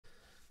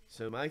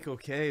So, Michael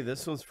K.,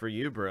 this one's for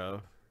you, bro.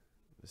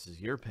 This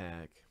is your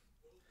pack.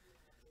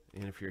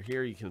 And if you're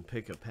here, you can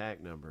pick a pack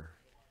number.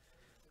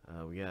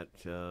 We got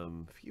a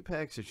few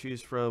packs to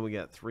choose from. We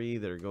got 3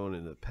 that are going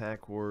into the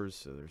pack wars.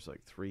 So there's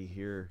like 3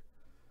 here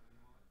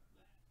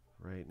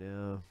right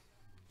now.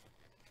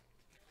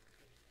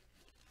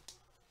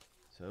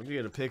 So I'm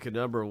going to pick a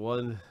number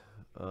 1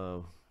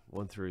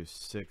 through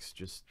 6.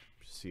 Just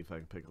see if I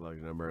can pick a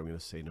lucky number. I'm going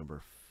to say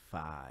number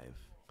 5.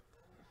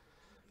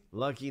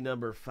 Lucky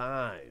number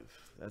 5.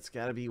 That's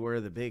got to be where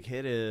the big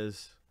hit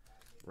is.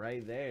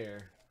 Right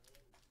there.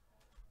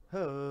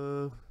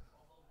 Oh.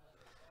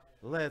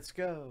 Let's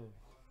go.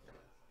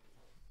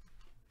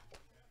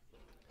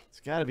 It's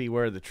got to be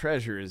where the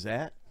treasure is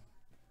at.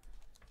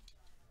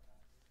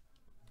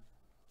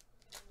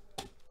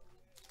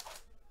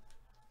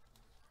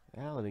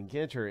 Allen and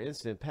Ginter,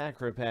 instant pack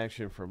rip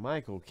action for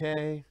Michael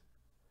K.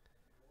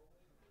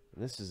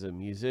 This is a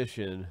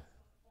musician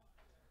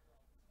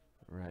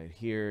right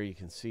here. You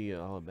can see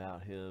all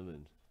about him,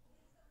 and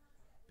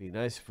be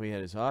nice if we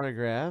had his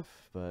autograph,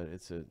 but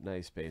it's a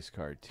nice base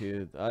card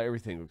too.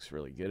 Everything looks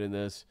really good in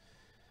this.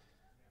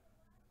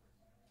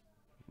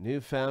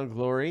 Newfound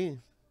Glory.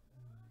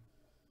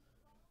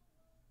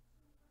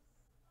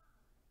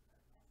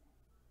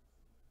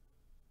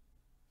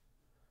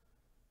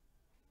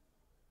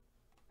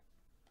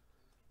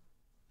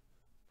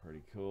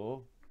 Pretty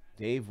cool.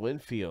 Dave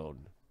Winfield.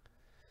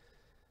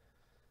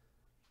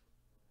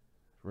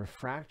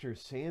 Refractor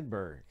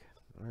Sandberg.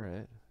 All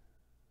right.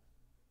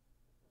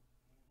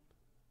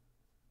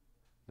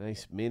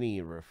 Nice mini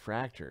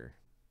refractor.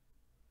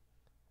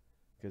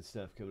 Good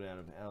stuff coming out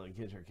of Allen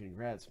Ginter.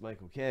 Congrats,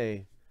 Michael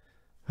K.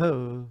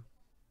 Ho.